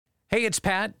Hey, it's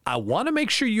Pat. I want to make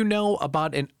sure you know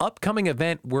about an upcoming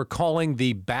event we're calling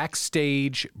the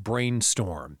Backstage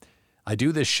Brainstorm. I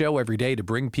do this show every day to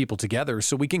bring people together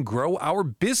so we can grow our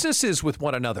businesses with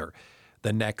one another.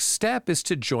 The next step is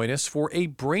to join us for a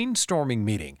brainstorming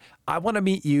meeting. I want to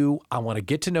meet you. I want to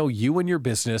get to know you and your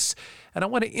business. And I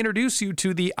want to introduce you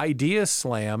to the Idea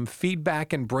Slam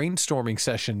feedback and brainstorming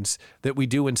sessions that we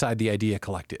do inside the Idea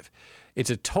Collective. It's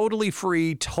a totally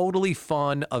free, totally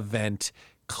fun event.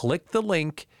 Click the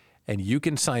link and you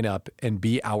can sign up and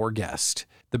be our guest.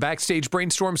 The Backstage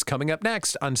Brainstorm's coming up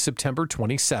next on September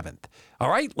 27th. All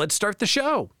right, let's start the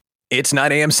show. It's 9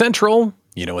 a.m. Central.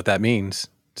 You know what that means.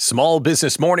 Small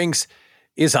Business Mornings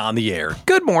is on the air.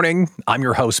 Good morning. I'm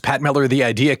your host, Pat Miller, the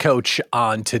Idea Coach.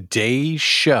 On today's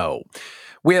show,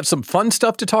 we have some fun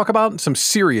stuff to talk about and some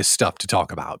serious stuff to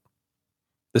talk about.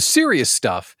 The serious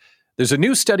stuff, there's a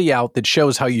new study out that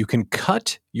shows how you can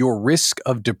cut your risk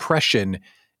of depression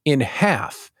in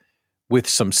half with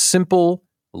some simple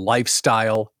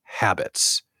lifestyle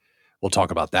habits. We'll talk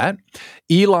about that.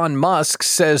 Elon Musk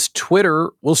says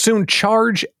Twitter will soon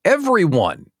charge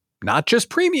everyone, not just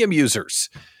premium users.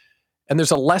 And there's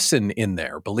a lesson in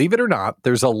there. Believe it or not,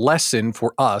 there's a lesson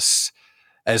for us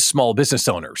as small business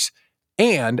owners.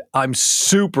 And I'm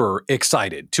super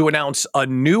excited to announce a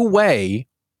new way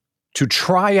to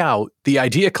try out the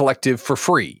Idea Collective for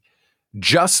free.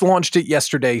 Just launched it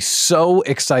yesterday. So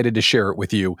excited to share it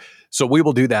with you. So we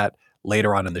will do that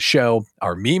later on in the show.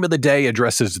 Our meme of the day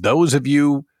addresses those of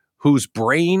you whose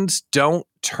brains don't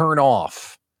turn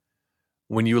off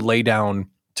when you lay down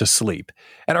to sleep.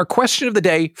 And our question of the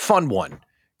day, fun one,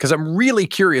 because I'm really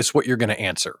curious what you're going to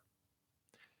answer.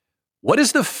 What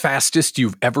is the fastest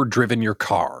you've ever driven your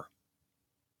car?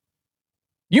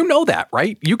 You know that,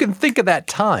 right? You can think of that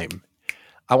time.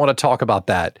 I want to talk about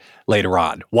that later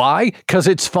on. Why? Because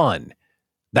it's fun.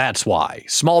 That's why.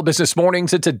 Small Business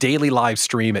Mornings, it's a daily live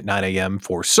stream at 9 a.m.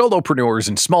 for solopreneurs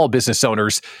and small business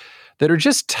owners that are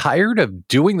just tired of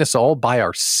doing this all by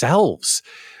ourselves.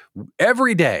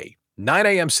 Every day, 9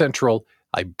 a.m. Central,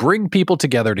 I bring people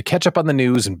together to catch up on the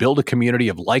news and build a community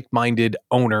of like-minded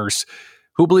owners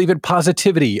who believe in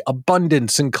positivity,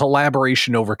 abundance, and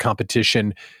collaboration over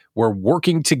competition. We're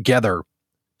working together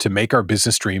to make our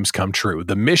business dreams come true.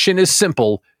 The mission is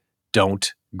simple.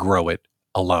 Don't grow it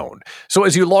alone. So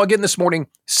as you log in this morning,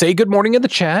 say good morning in the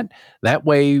chat. That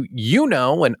way you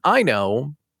know and I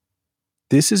know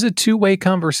this is a two-way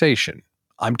conversation.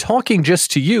 I'm talking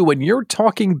just to you and you're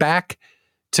talking back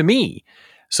to me.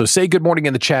 So say good morning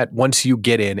in the chat once you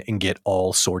get in and get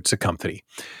all sorts of company.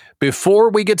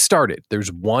 Before we get started,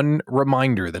 there's one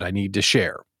reminder that I need to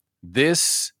share.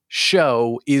 This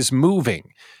show is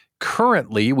moving.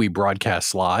 Currently, we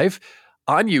broadcast live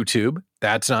on YouTube.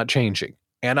 That's not changing.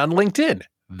 And on LinkedIn,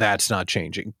 that's not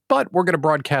changing. But we're going to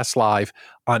broadcast live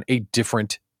on a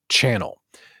different channel.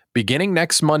 Beginning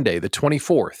next Monday, the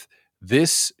 24th,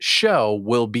 this show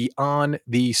will be on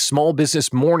the Small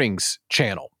Business Mornings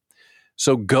channel.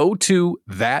 So go to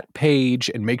that page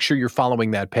and make sure you're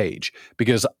following that page.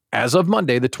 Because as of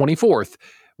Monday, the 24th,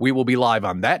 we will be live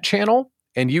on that channel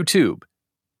and YouTube.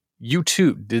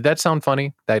 YouTube. Did that sound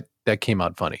funny? That came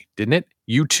out funny, didn't it?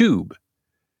 YouTube.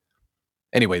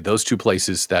 Anyway, those two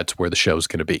places, that's where the show's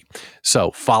going to be. So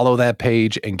follow that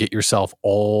page and get yourself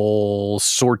all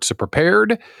sorts of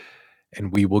prepared,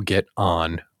 and we will get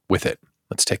on with it.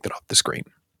 Let's take that off the screen.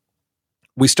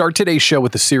 We start today's show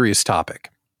with a serious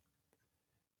topic.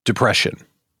 Depression.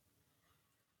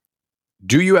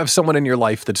 Do you have someone in your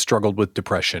life that struggled with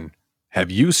depression? Have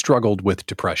you struggled with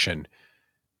depression?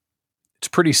 It's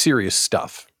pretty serious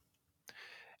stuff.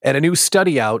 And a new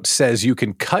study out says you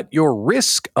can cut your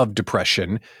risk of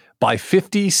depression by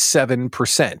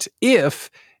 57%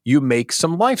 if you make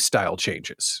some lifestyle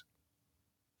changes.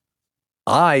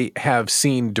 I have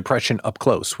seen depression up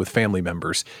close with family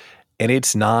members, and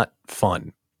it's not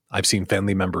fun. I've seen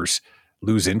family members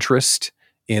lose interest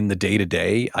in the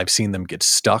day-to-day. I've seen them get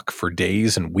stuck for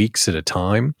days and weeks at a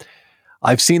time.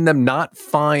 I've seen them not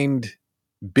find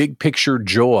big picture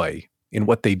joy in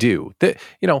what they do.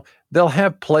 They'll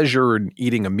have pleasure in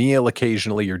eating a meal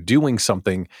occasionally or doing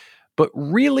something, but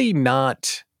really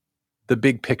not the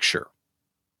big picture.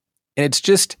 And it's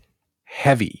just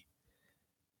heavy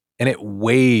and it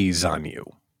weighs on you.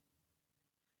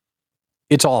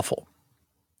 It's awful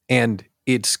and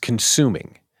it's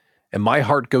consuming. And my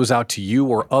heart goes out to you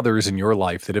or others in your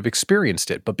life that have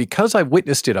experienced it. But because I've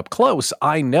witnessed it up close,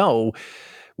 I know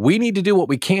we need to do what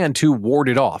we can to ward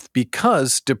it off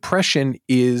because depression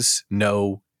is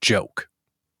no joke.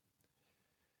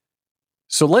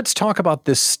 So let's talk about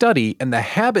this study and the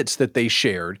habits that they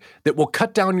shared that will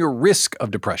cut down your risk of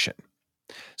depression.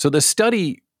 So the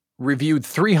study reviewed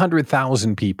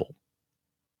 300,000 people,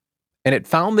 and it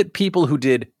found that people who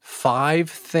did 5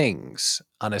 things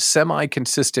on a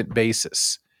semi-consistent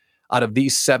basis out of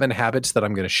these 7 habits that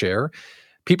I'm going to share,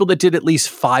 people that did at least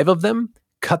 5 of them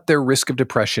cut their risk of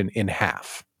depression in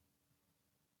half.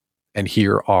 And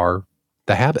here are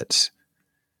the habits: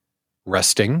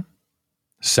 resting,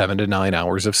 7 to 9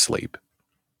 hours of sleep,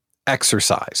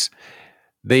 exercise.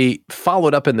 They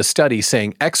followed up in the study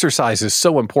saying exercise is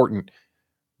so important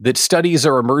that studies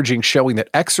are emerging showing that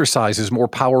exercise is more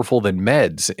powerful than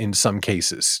meds in some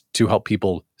cases to help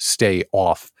people stay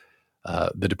off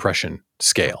the depression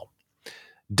scale.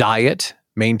 Diet,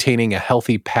 maintaining a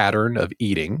healthy pattern of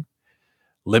eating,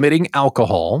 limiting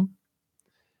alcohol,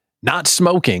 not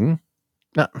smoking.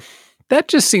 Now, that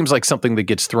just seems like something that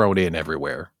gets thrown in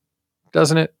everywhere,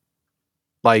 doesn't it?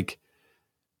 Like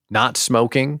not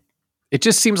smoking. It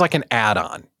just seems like an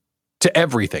add-on to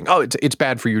everything. Oh, it's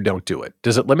bad for you. Don't do it.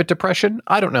 Does it limit depression?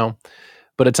 I don't know,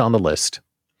 but it's on the list.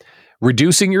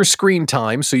 Reducing your screen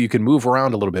time so you can move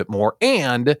around a little bit more,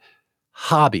 and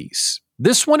hobbies.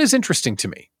 This one is interesting to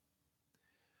me.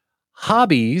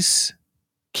 Hobbies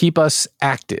keep us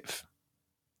active,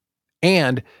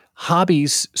 and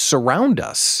hobbies surround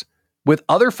us with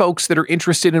other folks that are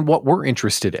interested in what we're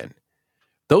interested in.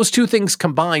 Those two things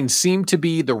combined seem to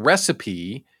be the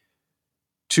recipe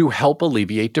to help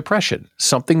alleviate depression,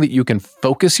 something that you can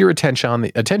focus your attention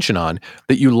on,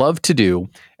 that you love to do,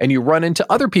 and you run into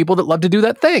other people that love to do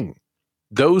that thing.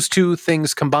 Those two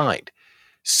things combined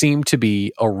seem to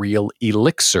be a real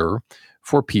elixir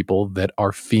for people that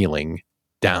are feeling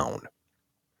down.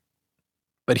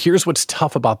 But here's what's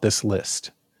tough about this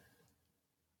list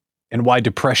and why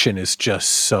depression is just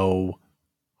so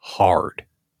hard.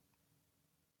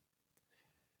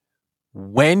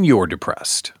 When you're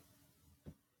depressed,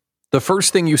 the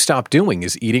first thing you stop doing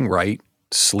is eating right,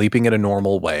 sleeping in a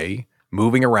normal way,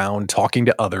 moving around, talking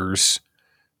to others.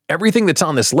 Everything that's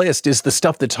on this list is the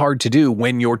stuff that's hard to do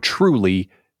when you're truly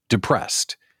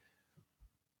depressed.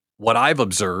 What I've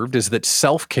observed is that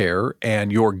self-care and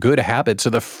your good habits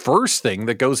are the first thing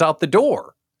that goes out the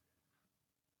door.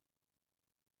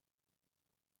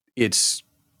 It's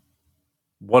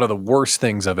one of the worst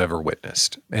things I've ever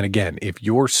witnessed. And again, if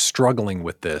you're struggling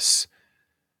with this,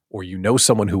 or you know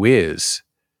someone who is,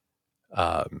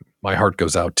 my heart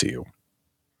goes out to you.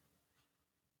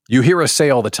 You hear us say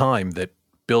all the time that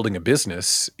building a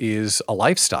business is a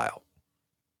lifestyle.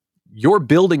 You're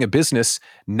building a business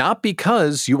not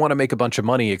because you want to make a bunch of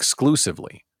money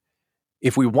exclusively.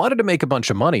 If we wanted to make a bunch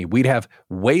of money, we'd have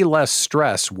way less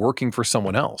stress working for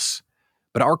someone else.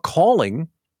 But our calling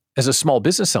as a small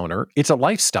business owner, it's a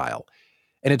lifestyle,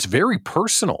 and it's very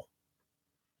personal.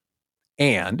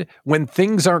 And when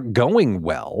things aren't going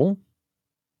well,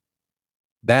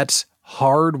 that's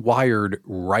hardwired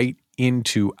right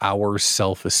into our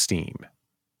self-esteem.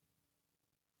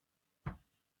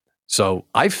 So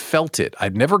I felt it.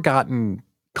 I've never gotten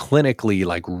clinically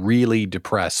like really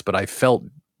depressed, but I felt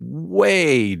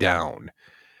way down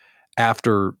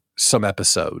after some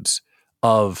episodes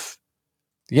of,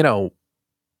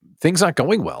 things not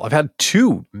going well. I've had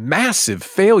 2 massive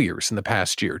failures in the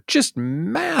past year, just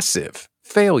massive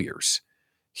failures,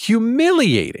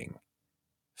 humiliating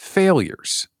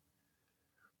failures.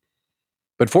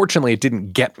 But fortunately, it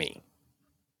didn't get me.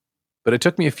 But it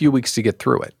took me a few weeks to get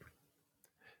through it.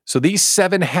 So these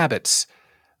 7 habits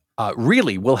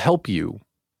really will help you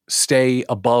stay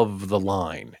above the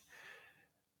line.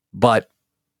 But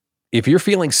if you're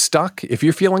feeling stuck, if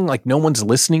you're feeling like no one's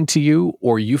listening to you,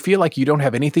 or you feel like you don't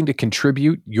have anything to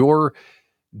contribute, you're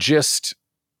just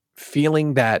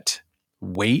feeling that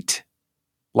weight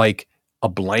like a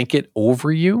blanket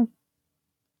over you,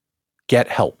 get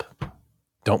help.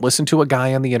 Don't listen to a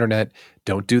guy on the internet.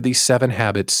 Don't do these 7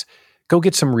 habits. Go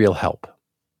get some real help.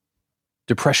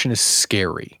 Depression is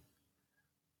scary.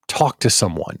 Talk to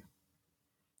someone.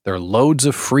 There are loads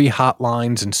of free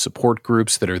hotlines and support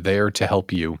groups that are there to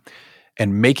help you,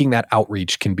 and making that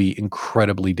outreach can be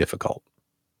incredibly difficult.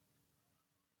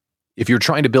 If you're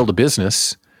trying to build a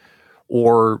business,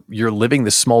 or you're living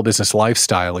this small business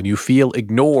lifestyle and you feel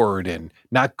ignored and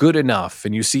not good enough,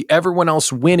 and you see everyone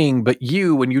else winning but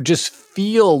you, and you just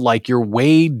feel like you're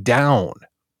weighed down,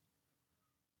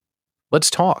 let's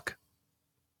talk.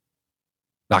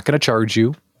 Not going to charge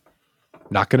you.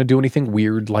 Not going to do anything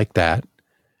weird like that.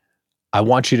 I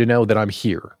want you to know that I'm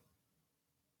here.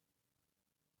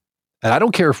 And I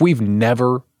don't care if we've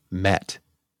never met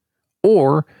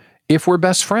or if we're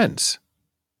best friends.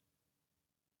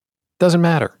 Doesn't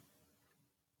matter.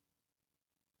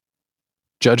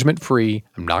 Judgment free.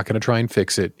 I'm not going to try and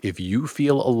fix it. If you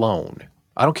feel alone,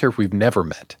 I don't care if we've never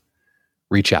met.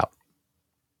 Reach out.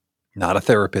 Not a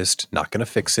therapist, not going to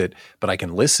fix it, but I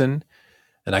can listen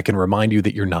and I can remind you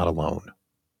that you're not alone.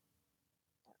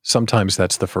 Sometimes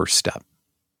that's the first step.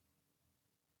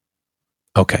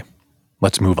 Okay,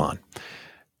 let's move on.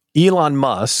 Elon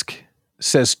Musk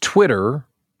says Twitter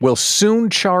will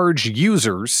soon charge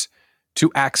users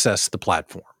to access the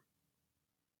platform.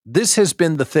 This has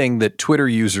been the thing that Twitter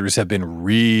users have been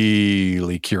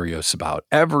really curious about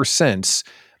ever since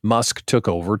Musk took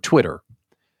over Twitter.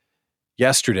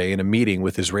 Yesterday, in a meeting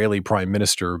with Israeli Prime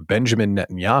Minister Benjamin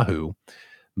Netanyahu,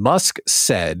 Musk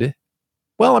said,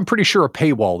 well, I'm pretty sure a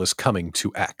paywall is coming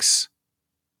to X.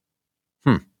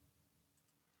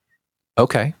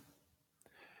 Okay.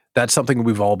 That's something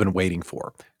we've all been waiting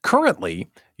for. Currently,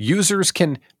 users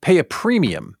can pay a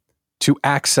premium to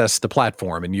access the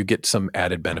platform, and you get some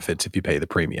added benefits if you pay the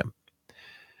premium.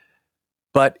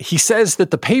 But he says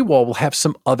that the paywall will have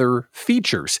some other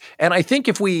features. And I think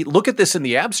if we look at this in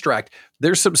the abstract,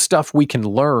 there's some stuff we can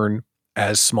learn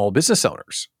as small business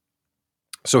owners.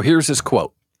 So here's his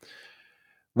quote.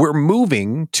 We're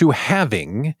moving to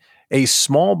having a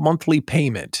small monthly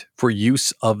payment for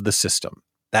use of the system.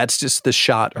 That's just the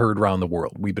shot heard around the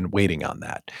world. We've been waiting on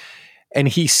that. And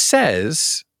he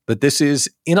says that this is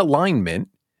in alignment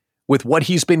with what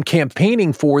he's been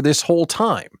campaigning for this whole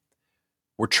time.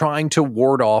 We're trying to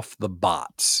ward off the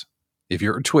bots. If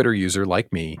you're a Twitter user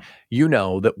like me, you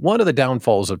know that one of the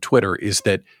downfalls of Twitter is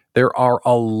that there are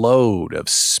a load of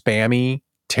spammy,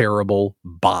 terrible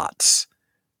bots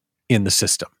in the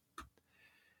system.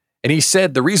 And he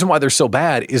said the reason why they're so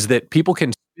bad is that people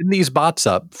can spin these bots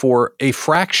up for a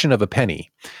fraction of a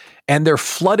penny, and they're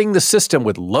flooding the system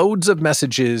with loads of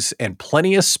messages and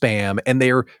plenty of spam, and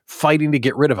they're fighting to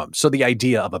get rid of them. So the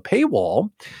idea of a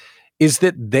paywall is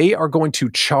that they are going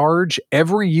to charge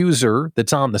every user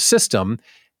that's on the system.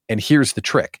 And here's the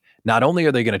trick. Not only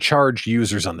are they going to charge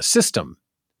users on the system,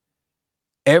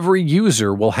 every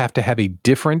user will have to have a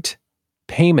different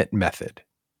payment method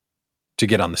to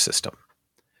get on the system.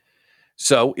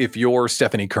 So if you're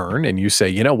Stephanie Kern and you say,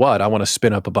 you know what, I want to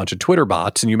spin up a bunch of Twitter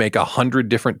bots, and you make 100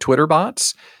 different Twitter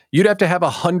bots, you'd have to have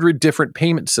 100 different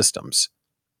payment systems.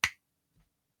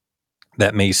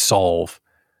 That may solve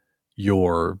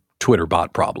your Twitter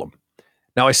bot problem.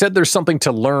 Now, I said there's something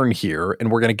to learn here,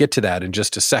 and we're going to get to that in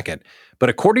just a second. But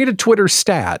according to Twitter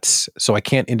stats, so I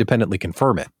can't independently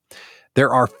confirm it,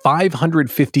 there are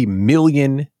 550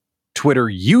 million Twitter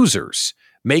users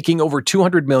making over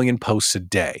 200 million posts a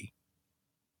day.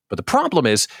 But the problem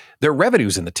is their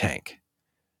revenue's in the tank.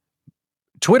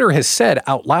 Twitter has said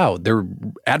out loud their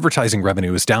advertising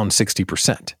revenue is down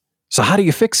 60%. So how do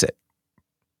you fix it?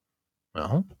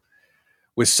 Well,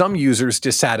 with some users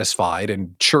dissatisfied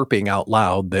and chirping out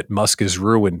loud that Musk has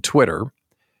ruined Twitter,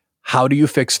 how do you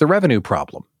fix the revenue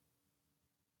problem?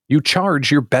 You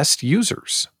charge your best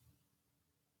users.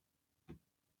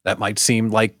 That might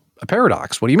seem like a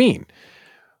paradox. What do you mean?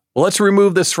 Well, let's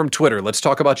remove this from Twitter. Let's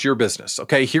talk about your business.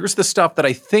 Okay, here's the stuff that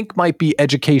I think might be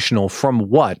educational from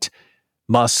what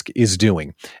Musk is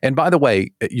doing. And by the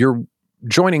way, you're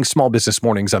joining Small Business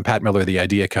Mornings. I'm Pat Miller, the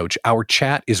Idea Coach. Our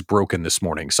chat is broken this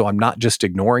morning, so I'm not just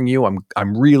ignoring you.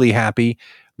 I'm really happy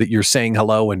that you're saying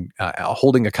hello and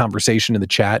holding a conversation in the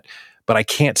chat, but I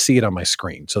can't see it on my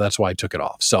screen, so that's why I took it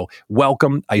off. So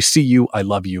welcome. I see you. I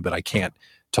love you, but I can't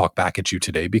talk back at you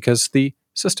today because the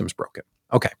system's broken.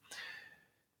 Okay.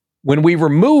 When we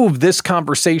remove this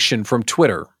conversation from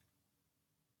Twitter,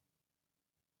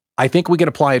 I think we can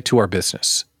apply it to our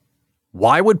business.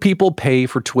 Why would people pay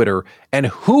for Twitter, and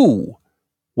who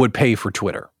would pay for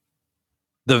Twitter?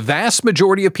 The vast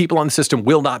majority of people on the system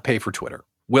will not pay for Twitter.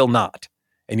 Will not.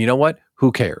 And you know what?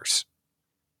 Who cares?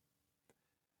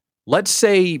 Let's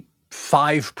say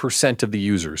 5% of the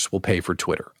users will pay for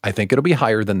Twitter. I think it'll be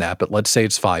higher than that, but let's say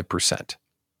it's 5%.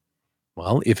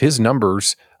 Well, if his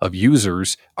numbers of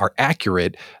users are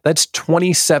accurate, that's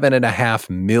 27.5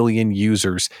 million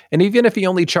users. And even if he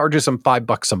only charges them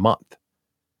 $5 a month,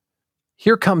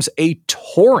 here comes a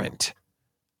torrent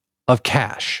of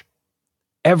cash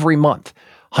every month,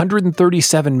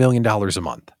 $137 million a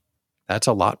month. That's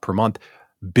a lot per month,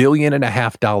 $1.5 billion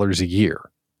a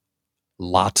year.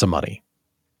 Lots of money.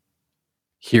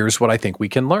 Here's what I think we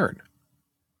can learn.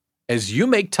 As you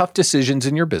make tough decisions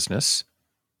in your business,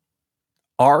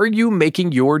 are you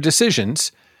making your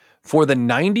decisions for the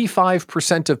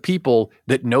 95% of people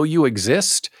that know you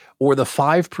exist, or the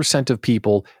 5% of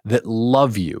people that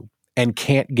love you and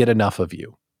can't get enough of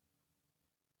you?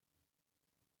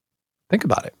 Think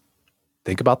about it.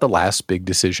 Think about the last big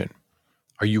decision.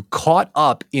 Are you caught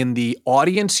up in the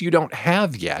audience you don't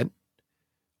have yet,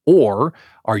 Or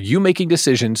are you making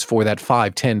decisions for that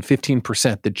 5, 10,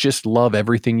 15% that just love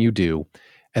everything you do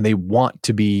and they want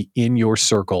to be in your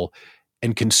circle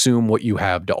and consume what you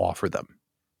have to offer them?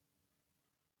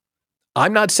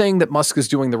 I'm not saying that Musk is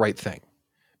doing the right thing,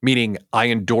 meaning I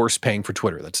endorse paying for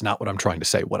Twitter. That's not what I'm trying to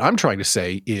say. What I'm trying to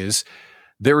say is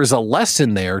there is a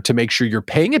lesson there to make sure you're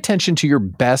paying attention to your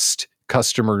best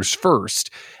customers first.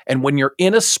 And when you're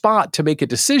in a spot to make a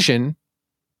decision,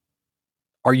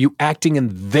 are you acting in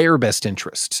their best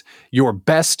interests, your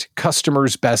best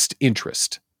customer's best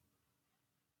interest?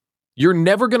 You're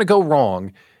never going to go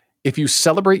wrong if you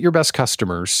celebrate your best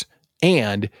customers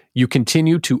and you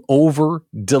continue to over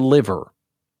deliver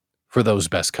for those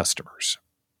best customers.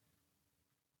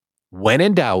 When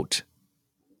in doubt,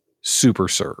 super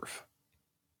serve.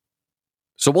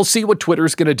 So we'll see what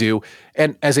Twitter's going to do.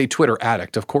 And as a Twitter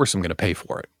addict, of course, I'm going to pay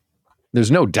for it. There's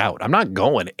no doubt. I'm not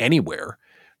going anywhere.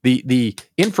 The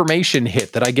information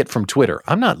hit that I get from Twitter,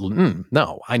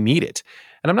 no, I need it.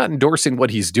 And I'm not endorsing what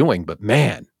he's doing, but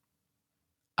man,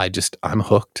 I'm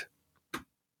hooked.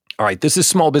 All right, this is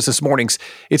Small Business Mornings.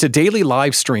 It's a daily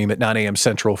live stream at 9 a.m.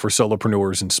 Central for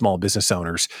solopreneurs and small business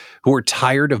owners who are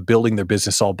tired of building their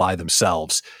business all by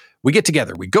themselves. We get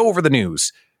together, we go over the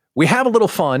news, we have a little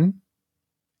fun,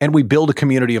 and we build a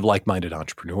community of like-minded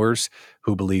entrepreneurs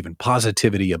who believe in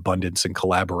positivity, abundance, and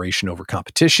collaboration over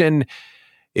competition.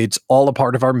 It's all a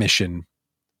part of our mission.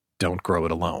 Don't grow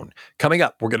it alone. Coming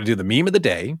up, we're going to do the meme of the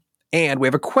day, and we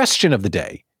have a question of the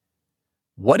day.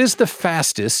 What is the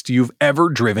fastest you've ever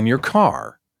driven your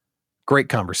car? Great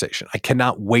conversation. I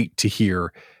cannot wait to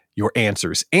hear your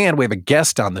answers. And we have a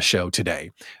guest on the show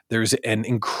today. There's an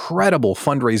incredible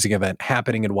fundraising event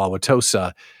happening in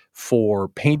Wauwatosa for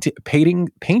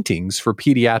paintings for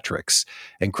pediatrics.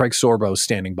 And Craig Sorbo is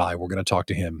standing by. We're going to talk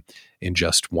to him in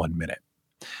just 1 minute.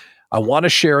 I want to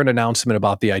share an announcement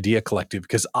about the Idea Collective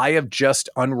because I have just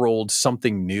unrolled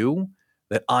something new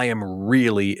that I am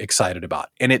really excited about.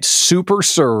 And it super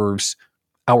serves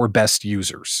our best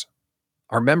users,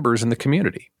 our members in the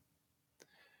community.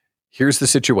 Here's the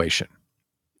situation.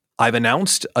 I've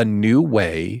announced a new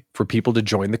way for people to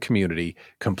join the community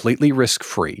completely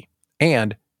risk-free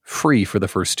and free for the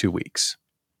first 2 weeks.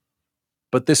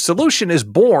 But this solution is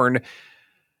born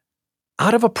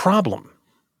out of a problem.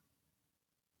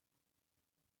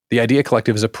 The Idea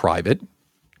Collective is a private,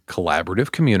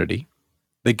 collaborative community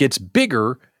that gets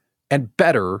bigger and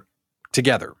better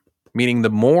together, meaning the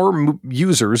more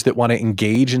users that want to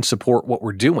engage and support what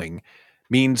we're doing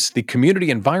means the community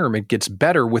environment gets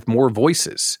better with more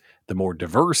voices. The more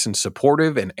diverse and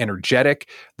supportive and energetic,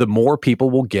 the more people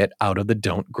will get out of the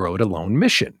Don't Grow It Alone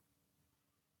mission.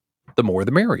 The more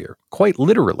the merrier, quite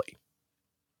literally.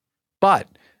 But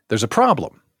there's a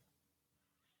problem.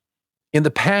 In the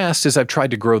past, as I've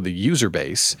tried to grow the user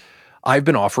base, I've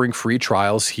been offering free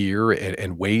trials here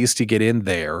and ways to get in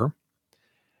there.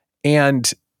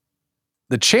 And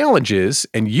the challenge is,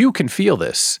 and you can feel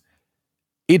this,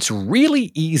 it's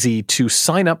really easy to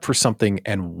sign up for something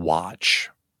and watch.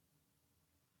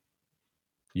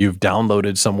 You've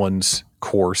downloaded someone's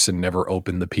course and never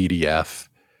opened the PDF.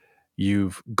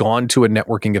 You've gone to a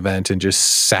networking event and just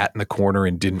sat in the corner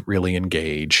and didn't really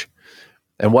engage.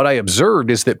 And what I observed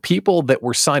is that people that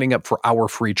were signing up for our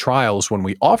free trials when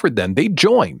we offered them, they'd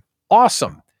join.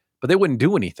 Awesome. But they wouldn't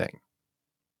do anything.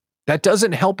 That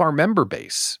doesn't help our member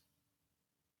base.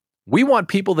 We want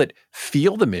people that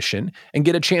feel the mission and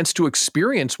get a chance to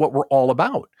experience what we're all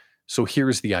about. So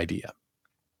here's the idea.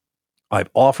 I've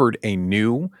offered a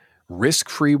new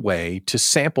risk-free way to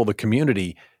sample the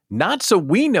community, not so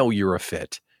we know you're a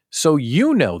fit, so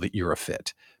you know that you're a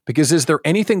fit. Because is there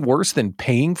anything worse than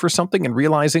paying for something and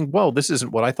realizing, whoa, this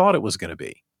isn't what I thought it was going to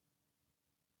be?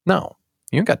 No,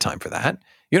 you ain't got time for that.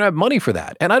 You don't have money for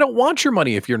that. And I don't want your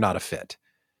money if you're not a fit.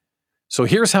 So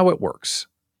here's how it works.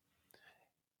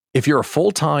 If you're a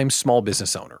full-time small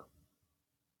business owner,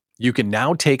 you can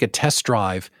now take a test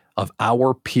drive of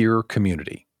our peer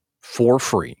community for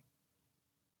free.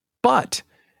 But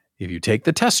if you take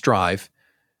the test drive,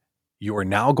 you are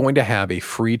now going to have a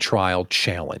free trial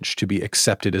challenge to be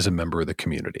accepted as a member of the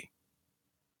community.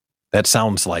 That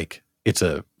sounds like it's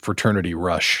a fraternity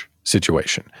rush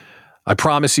situation. I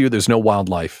promise you there's no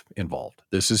wildlife involved.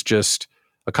 This is just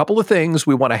a couple of things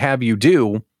we want to have you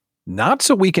do, not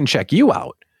so we can check you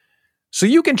out, so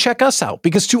you can check us out.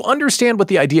 Because to understand what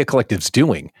the Idea Collective's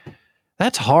doing,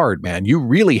 that's hard, man. You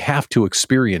really have to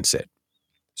experience it.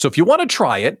 So if you want to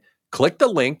try it, click the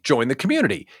link, join the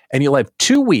community, and you'll have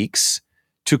 2 weeks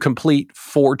to complete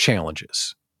 4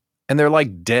 challenges. And they're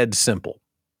like dead simple.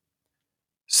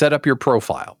 Set up your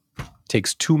profile.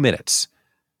 Takes 2 minutes.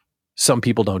 Some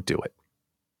people don't do it.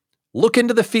 Look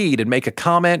into the feed and make a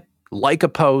comment, like a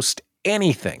post,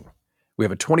 anything. We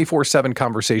have a 24/7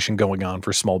 conversation going on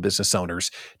for small business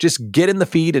owners. Just get in the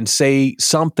feed and say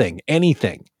something,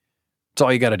 anything. That's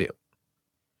all you got to do.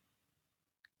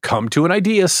 Come to an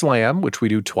idea slam, which we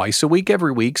do twice a week,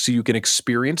 every week, so you can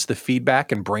experience the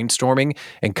feedback and brainstorming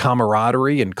and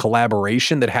camaraderie and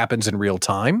collaboration that happens in real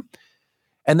time.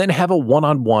 And then have a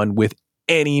one-on-one with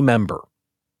any member.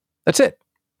 That's it.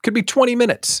 Could be 20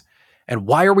 minutes. And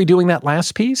why are we doing that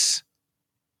last piece?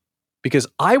 Because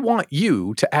I want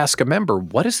you to ask a member,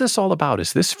 what is this all about?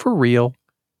 Is this for real?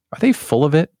 Are they full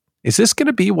of it? Is this going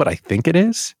to be what I think it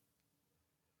is?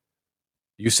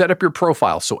 You set up your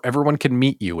profile so everyone can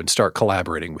meet you and start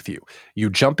collaborating with you. You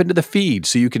jump into the feed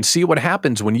so you can see what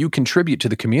happens when you contribute to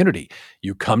the community.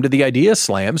 You come to the Idea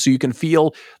Slam so you can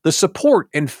feel the support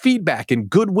and feedback and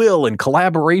goodwill and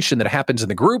collaboration that happens in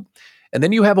the group. And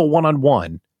then you have a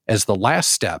one-on-one as the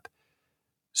last step.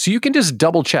 So you can just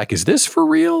double check, is this for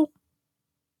real?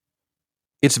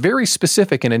 It's very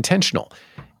specific and intentional.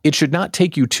 It should not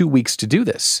take you 2 weeks to do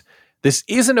this. This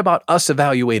isn't about us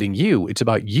evaluating you. It's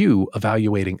about you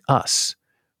evaluating us.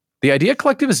 The Idea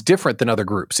Collective is different than other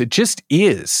groups. It just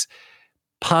is.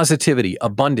 Positivity,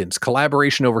 abundance,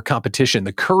 collaboration over competition,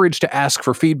 the courage to ask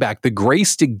for feedback, the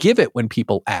grace to give it when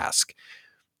people ask.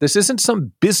 This isn't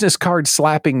some business card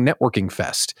slapping networking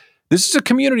fest. This is a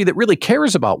community that really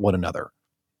cares about one another.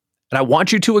 And I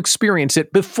want you to experience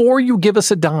it before you give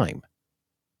us a dime.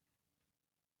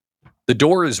 The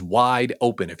door is wide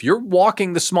open. If you're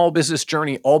walking the small business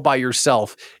journey all by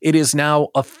yourself, it is now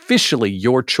officially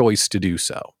your choice to do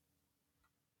so.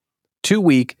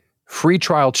 2-week free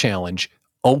trial challenge,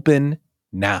 open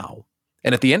now.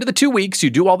 And at the end of the 2 weeks, you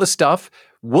do all this stuff,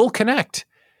 we'll connect.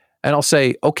 And I'll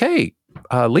say, okay,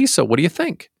 Lisa, what do you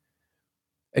think?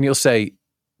 And you'll say,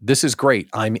 this is great,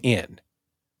 I'm in.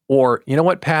 Or, you know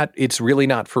what, Pat, it's really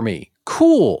not for me.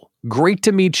 Cool, great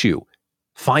to meet you.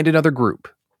 Find another group.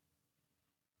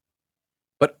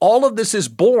 But all of this is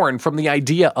born from the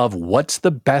idea of what's the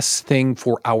best thing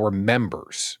for our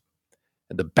members.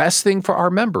 And the best thing for our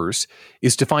members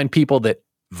is to find people that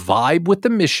vibe with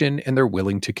the mission and they're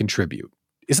willing to contribute.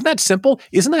 Isn't that simple?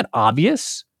 Isn't that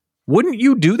obvious? Wouldn't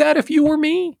you do that if you were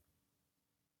me?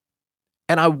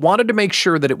 And I wanted to make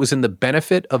sure that it was in the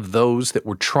benefit of those that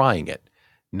were trying it,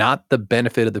 not the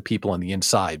benefit of the people on the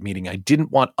inside, meaning I didn't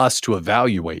want us to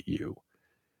evaluate you.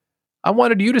 I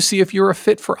wanted you to see if you're a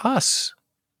fit for us.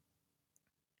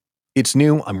 It's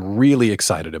new. I'm really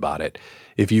excited about it.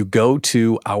 If you go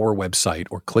to our website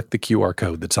or click the QR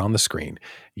code that's on the screen,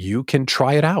 you can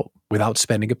try it out without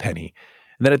spending a penny.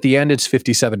 And then at the end, it's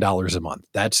 $57 a month.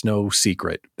 That's no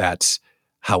secret. That's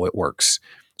how it works.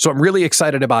 So I'm really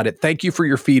excited about it. Thank you for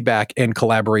your feedback and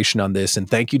collaboration on this. And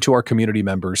thank you to our community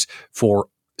members for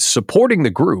supporting the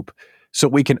group so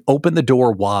we can open the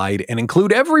door wide and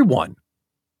include everyone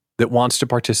that wants to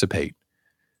participate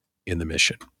in the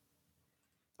mission.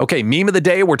 Okay, meme of the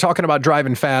day, we're talking about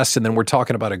driving fast, and then we're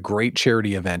talking about a great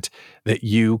charity event that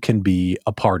you can be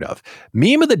a part of.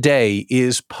 Meme of the day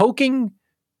is poking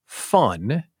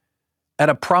fun at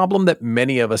a problem that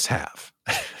many of us have.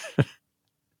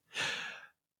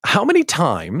 How many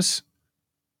times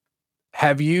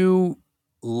have you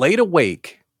laid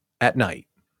awake at night?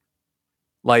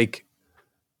 Like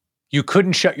you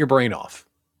couldn't shut your brain off.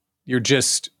 You're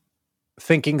just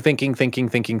thinking.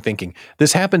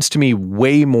 This happens to me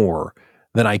way more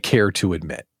than I care to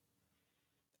admit.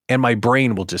 And my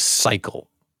brain will just cycle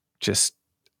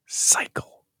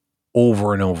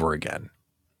over and over again.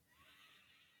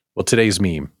 Well, today's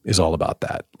meme is all about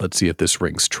that. Let's see if this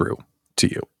rings true to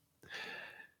you.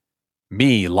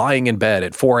 Me lying in bed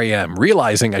at 4 a.m.,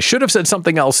 realizing I should have said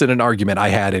something else in an argument I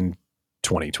had in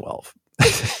 2012.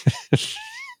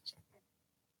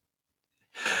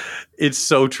 It's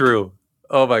so true.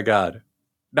 Oh my God.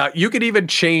 Now you could even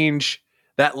change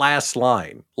that last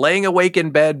line. Laying awake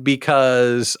in bed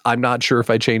because I'm not sure if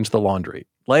I changed the laundry.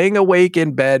 Laying awake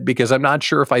in bed because I'm not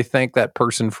sure if I thanked that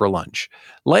person for lunch.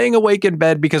 Laying awake in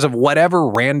bed because of whatever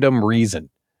random reason.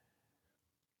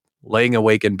 Laying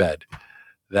awake in bed.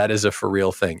 That is a for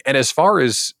real thing. And as far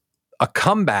as a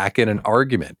comeback in an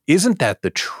argument, isn't that the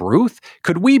truth?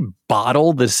 Could we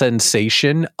bottle the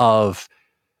sensation of,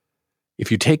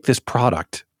 if you take this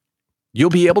product, you'll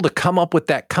be able to come up with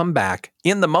that comeback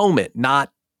in the moment,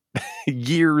 not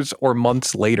years or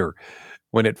months later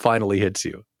when it finally hits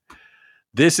you.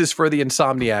 This is for the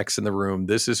insomniacs in the room.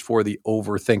 This is for the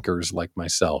overthinkers like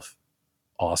myself.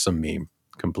 Awesome meme.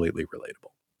 Completely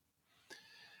relatable.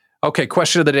 Okay,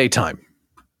 question of the day time.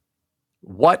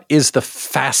 What is the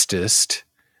fastest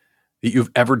that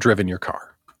you've ever driven your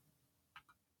car?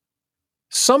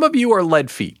 Some of you are lead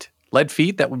feet. Lead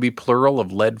feet, that would be plural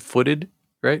of lead footed,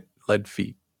 right? Lead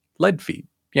feet. Lead feet.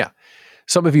 Yeah.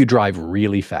 Some of you drive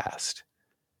really fast.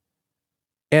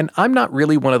 And I'm not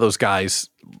really one of those guys.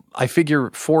 I figure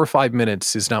 4 or 5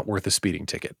 minutes is not worth a speeding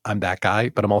ticket. I'm that guy,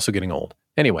 but I'm also getting old.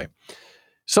 Anyway,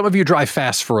 some of you drive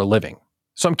fast for a living.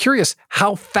 So I'm curious,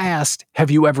 how fast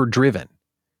have you ever driven?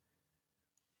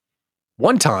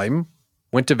 One time,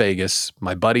 went to Vegas.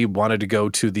 My buddy wanted to go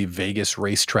to the Vegas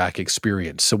racetrack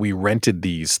experience. So we rented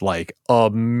these like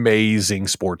amazing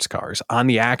sports cars on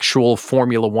the actual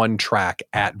Formula One track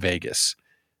at Vegas.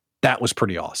 That was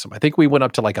pretty awesome. I think we went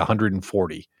up to like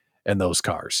 140 in those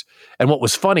cars. And what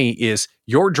was funny is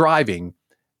you're driving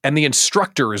and the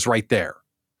instructor is right there.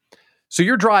 So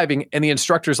you're driving and the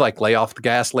instructor's like, lay off the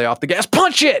gas,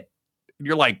 punch it. And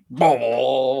you're like,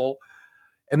 oh.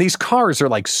 And these cars are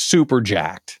like super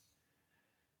jacked.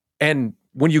 And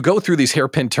when you go through these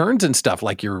hairpin turns and stuff,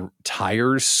 like your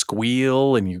tires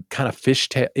squeal and you kind of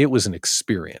fishtail, it was an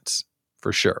experience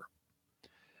for sure.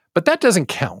 But that doesn't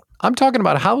count. I'm talking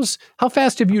about how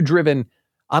fast have you driven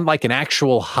on like an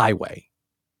actual highway?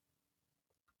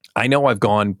 I know I've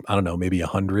gone, I don't know, maybe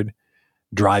 100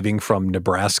 driving from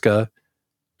Nebraska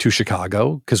to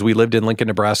Chicago because we lived in Lincoln,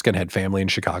 Nebraska and had family in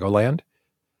Chicagoland.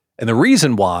 And the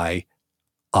reason why,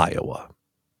 Iowa.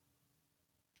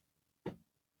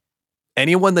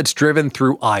 Anyone that's driven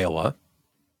through Iowa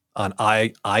on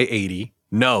I-80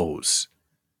 knows.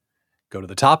 Go to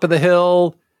the top of the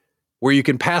hill where you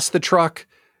can pass the truck,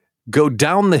 go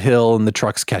down the hill and the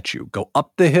trucks catch you. Go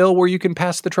up the hill where you can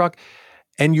pass the truck.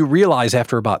 And you realize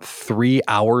after about 3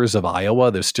 hours of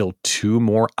Iowa, there's still 2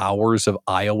 more hours of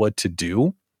Iowa to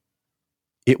do.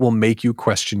 It will make you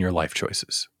question your life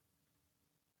choices.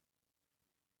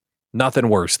 Nothing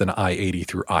worse than I-80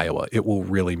 through Iowa. It will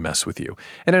really mess with you.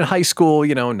 And in high school,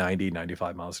 90,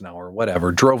 95 miles an hour,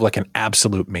 whatever, drove like an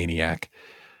absolute maniac.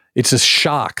 It's a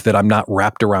shock that I'm not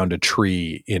wrapped around a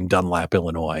tree in Dunlap,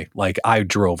 Illinois. Like I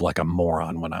drove like a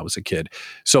moron when I was a kid.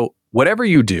 So whatever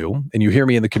you do, and you hear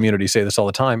me in the community say this all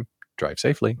the time, drive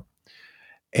safely.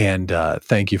 And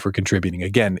thank you for contributing.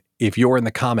 Again, if you're in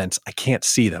the comments, I can't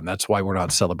see them. That's why we're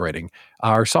not celebrating.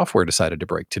 Our software decided to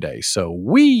break today.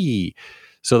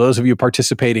 So those of you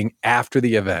participating after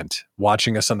the event,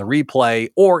 watching us on the replay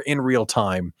or in real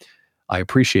time, I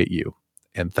appreciate you.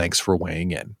 And thanks for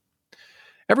weighing in.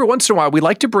 Every once in a while, we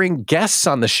like to bring guests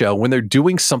on the show when they're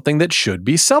doing something that should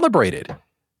be celebrated.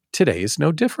 Today is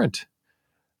no different.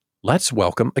 Let's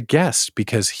welcome a guest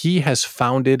because he has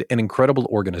founded an incredible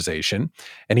organization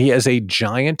and he has a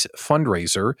giant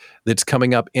fundraiser that's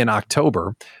coming up in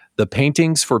October. The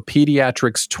Paintings for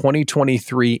Pediatrics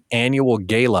 2023 Annual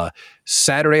Gala,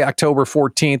 Saturday, October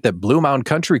 14th at Blue Mound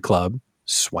Country Club,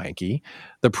 swanky.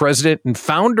 The president and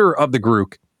founder of the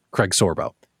group, Craig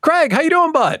Sorbo. Craig, how you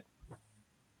doing, bud?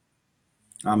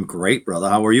 I'm great, brother.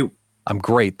 How are you? I'm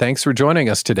great. Thanks for joining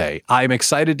us today. I'm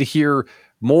excited to hear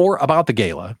more about the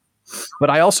gala, but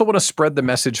I also want to spread the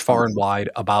message far and wide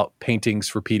about Paintings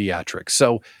for Pediatrics.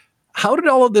 So how did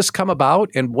all of this come about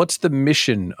and what's the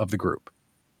mission of the group?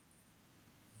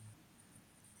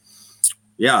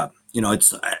 Yeah,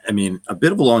 it's a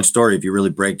bit of a long story if you really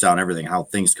break down everything, how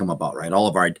things come about, right? All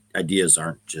of our ideas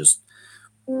aren't just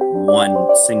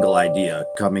one single idea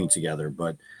coming together,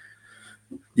 but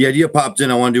the idea popped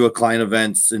in. I want to do a client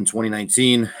events in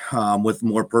 2019 with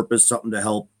more purpose, something to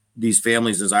help these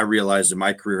families, as I realized in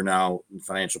my career now in the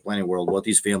financial planning world, what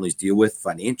these families deal with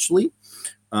financially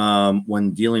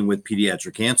when dealing with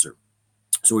pediatric cancer.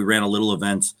 So we ran a little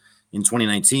event in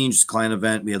 2019, just a client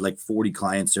event. We had like 40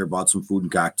 clients there, bought some food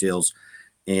and cocktails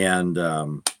and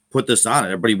put this on.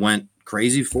 Everybody went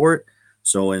crazy for it.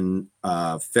 So in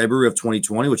February of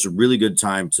 2020, which is a really good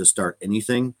time to start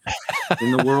anything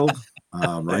in the world,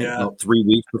 right? Yeah. About 3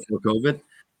 weeks before COVID,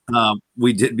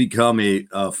 we did become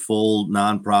a full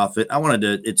nonprofit.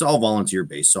 It's all volunteer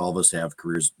based. So all of us have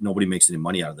careers. Nobody makes any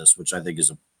money out of this, which I think is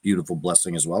a beautiful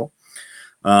blessing as well.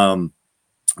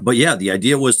 But yeah, the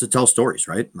idea was to tell stories,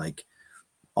 right? Like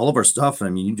all of our stuff. I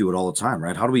mean, you do it all the time,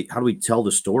 right? How do we tell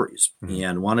the stories? Mm-hmm.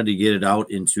 And wanted to get it out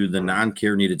into the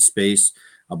non-care needed space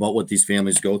about what these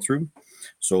families go through.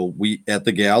 So at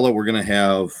the gala, we're going to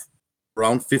have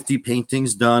around 50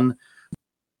 paintings done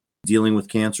dealing with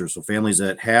cancer. So families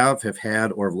that have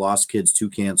had or have lost kids to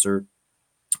cancer.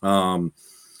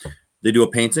 They do a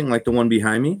painting like the one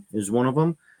behind me is one of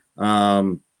them.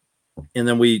 And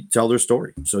then we tell their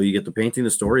story. So you get the painting,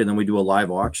 the story, and then we do a live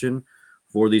auction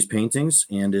for these paintings.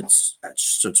 And it's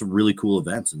a really cool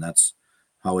event. And that's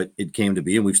how it came to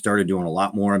be. And we've started doing a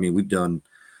lot more. I mean, we've done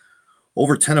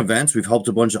over 10 events. We've helped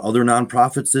a bunch of other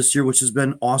nonprofits this year, which has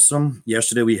been awesome.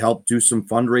 Yesterday, we helped do some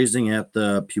fundraising at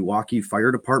the Pewaukee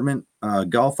Fire Department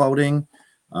golf outing.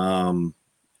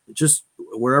 Just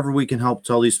wherever we can help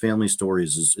tell these family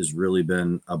stories has really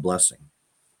been a blessing.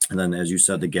 And then, as you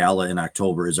said, the gala in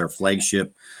October is our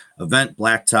flagship event,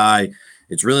 Black Tie.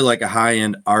 It's really like a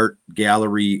high-end art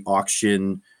gallery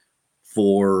auction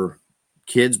for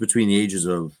kids between the ages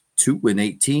of 2 and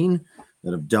 18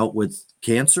 that have dealt with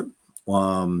cancer,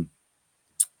 in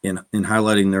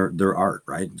highlighting their art,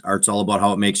 right? Art's all about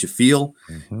how it makes you feel.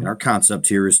 Mm-hmm. And our concept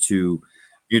here is to,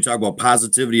 you talk about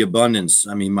positivity, abundance.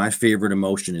 I mean, my favorite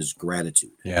emotion is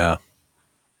gratitude. Yeah.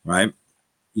 Right.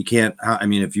 You can't, I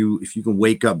mean, if you can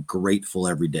wake up grateful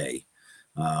every day,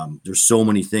 there's so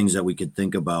many things that we could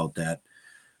think about that,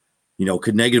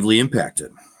 could negatively impact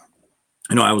it.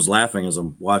 I know I was laughing as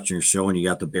I'm watching your show and you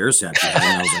got the Bears hat behind,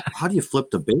 and I was like, how do you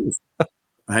flip the Bears?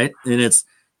 Right. And it's,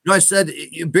 I said,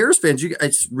 Bears fans,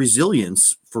 it's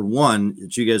resilience for one,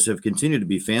 that you guys have continued to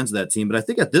be fans of that team. But I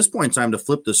think at this point in time to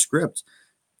flip the script,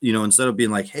 instead of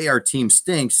being like, hey, our team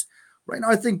stinks. Right now,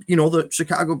 I think, the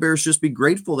Chicago Bears just be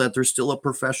grateful that they're still a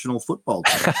professional football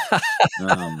team.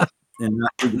 And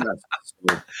not so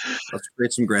let's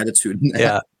create some gratitude in that.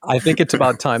 Yeah, I think it's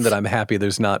about time that I'm happy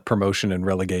there's not promotion and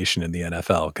relegation in the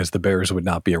NFL, because the Bears would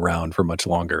not be around for much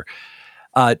longer.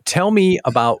 Tell me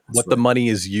about what the money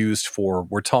is used for.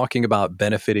 We're talking about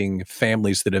benefiting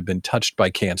families that have been touched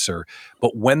by cancer,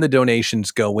 but when the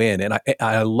donations go in, and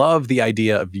I love the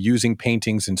idea of using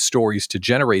paintings and stories to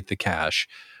generate the cash,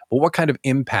 but what kind of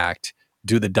impact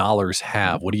do the dollars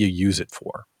have? What do you use it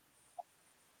for?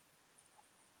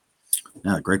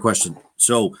 Yeah, great question.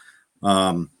 So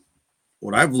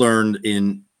what I've learned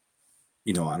in,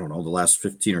 I don't know, the last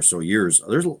 15 or so years,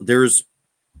 there's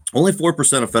only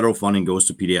 4% of federal funding goes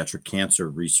to pediatric cancer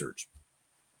research.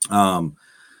 So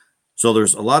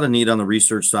there's a lot of need on the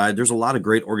research side. There's a lot of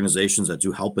great organizations that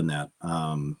do help in that.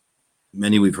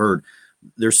 Many we've heard.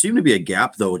 There seemed to be a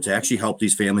gap, though, to actually help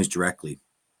these families directly.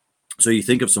 So you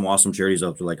think of some awesome charities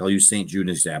out there, like I'll use St. Jude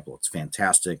as an example. It's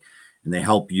fantastic. And they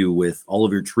help you with all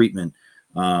of your treatment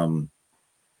and,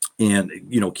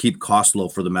 keep costs low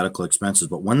for the medical expenses.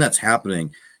 But when that's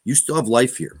happening, you still have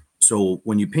life here. So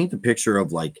when you paint the picture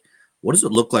of like, what does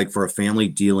it look like for a family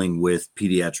dealing with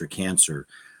pediatric cancer?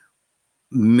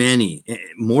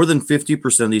 More than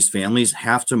 50% of these families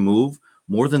have to move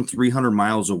more than 300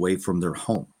 miles away from their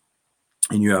home.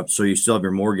 And you still have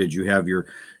your mortgage, you have your,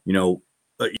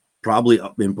 probably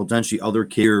and potentially other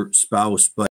care spouse,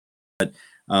 but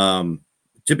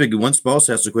typically one spouse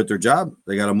has to quit their job.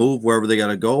 They got to move wherever they got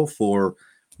to go for,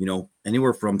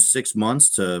 anywhere from 6 months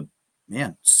to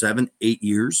 7-8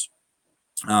 years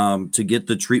to get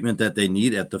the treatment that they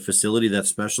need at the facility that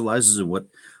specializes in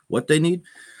what they need.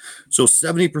 So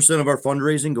 70% of our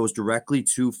fundraising goes directly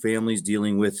to families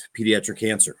dealing with pediatric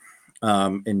cancer.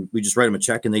 And we just write them a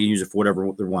check and they can use it for whatever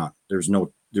they want. There's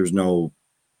no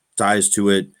ties to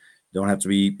it.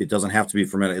 It doesn't have to be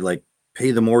for like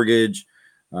pay the mortgage,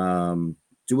 do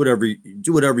whatever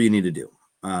you need to do.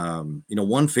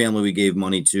 One family we gave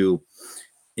money to,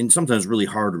 and sometimes really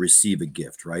hard to receive a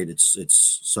gift, right?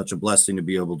 It's such a blessing to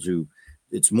be able to,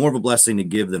 it's more of a blessing to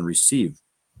give than receive.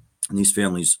 And these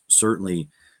families certainly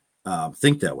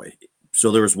think that way.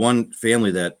 So there was one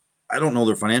family that I don't know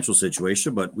their financial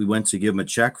situation, but we went to give them a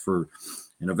check for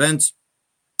an event.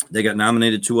 They got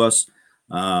nominated to us.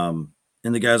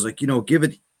 And the guy's like, give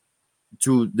it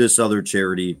to this other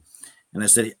charity. And I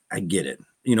said, I get it.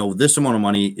 This amount of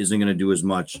money isn't going to do as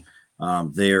much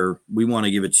there. We want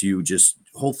to give it to you just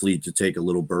hopefully to take a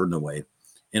little burden away.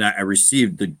 And I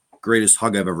received the greatest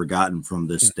hug I've ever gotten from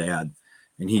this dad.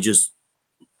 And he just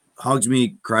hugged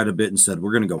me, cried a bit and said,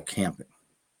 we're going to go camping.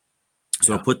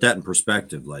 So put that in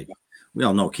perspective. Like we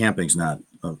all know camping's not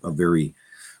a very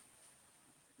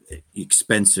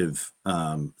expensive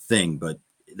thing, but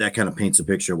that kind of paints a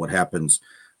picture of what happens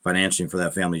financially for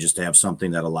that family, just to have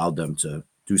something that allowed them to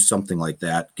do something like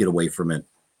that, get away from it.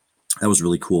 That was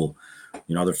really cool.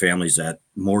 Other families that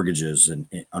mortgages and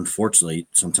unfortunately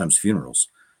sometimes funerals.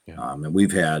 Yeah. And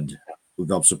we've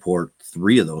helped support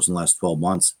 3 of those in the last 12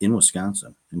 months in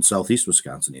Wisconsin, in Southeast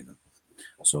Wisconsin even.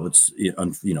 So it's,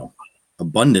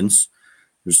 abundance.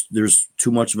 There's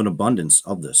too much of an abundance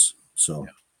of this. So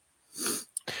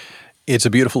it's a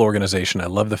beautiful organization. I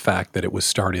love the fact that it was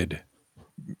started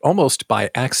almost by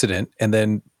accident and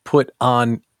then put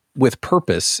on with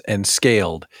purpose and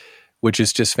scaled, which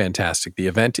is just fantastic. The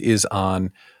event is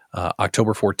on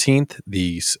October 14th.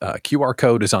 The QR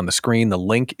code is on the screen. The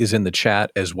link is in the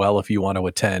chat as well if you want to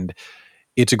attend.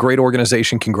 It's a great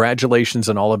organization. Congratulations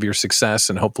on all of your success,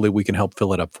 and hopefully we can help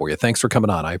fill it up for you. Thanks for coming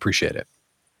on. I appreciate it.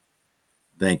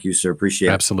 Thank you, sir. Appreciate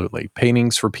it. Absolutely.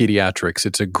 Paintings for Pediatrics.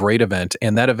 It's a great event.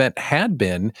 And that event had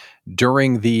been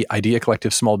during the Idea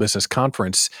Collective Small Business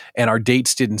Conference, and our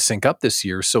dates didn't sync up this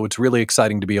year. So it's really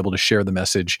exciting to be able to share the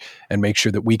message and make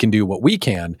sure that we can do what we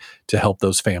can to help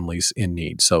those families in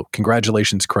need. So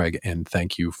congratulations, Craig, and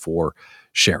thank you for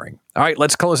sharing. All right,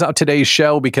 let's close out today's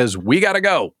show because we got to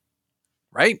go,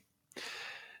 right?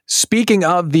 Speaking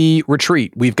of the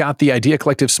retreat, we've got the Idea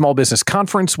Collective Small Business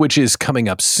Conference, which is coming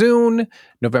up soon,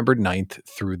 November 9th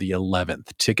through the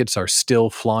 11th. Tickets are still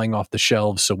flying off the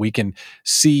shelves, so we can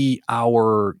see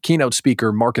our keynote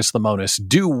speaker, Marcus Lemonis,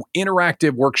 do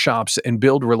interactive workshops and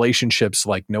build relationships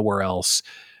like nowhere else.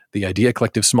 The Idea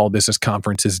Collective Small Business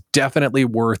Conference is definitely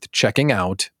worth checking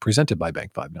out, presented by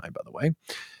Bank 59, by the way.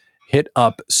 Hit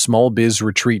up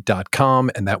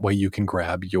smallbizretreat.com, and that way you can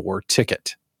grab your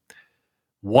ticket.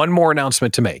 One more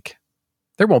announcement to make.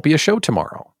 There won't be a show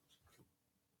tomorrow.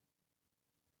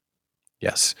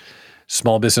 Yes,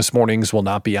 Small Business Mornings will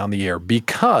not be on the air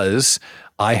because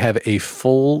I have a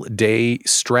full day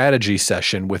strategy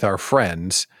session with our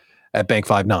friends at Bank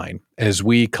 59 as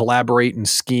we collaborate and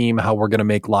scheme how we're going to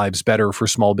make lives better for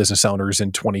small business owners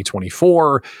in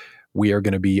 2024. We are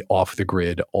going to be off the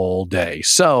grid all day.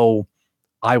 So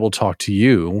I will talk to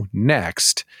you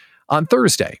next on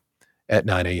Thursday at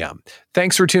 9 a.m.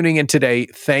 Thanks for tuning in today.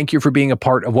 Thank you for being a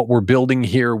part of what we're building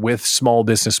here with Small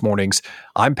Business Mornings.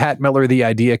 I'm Pat Miller, the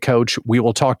Idea Coach. We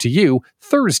will talk to you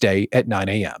Thursday at 9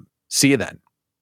 a.m. See you then.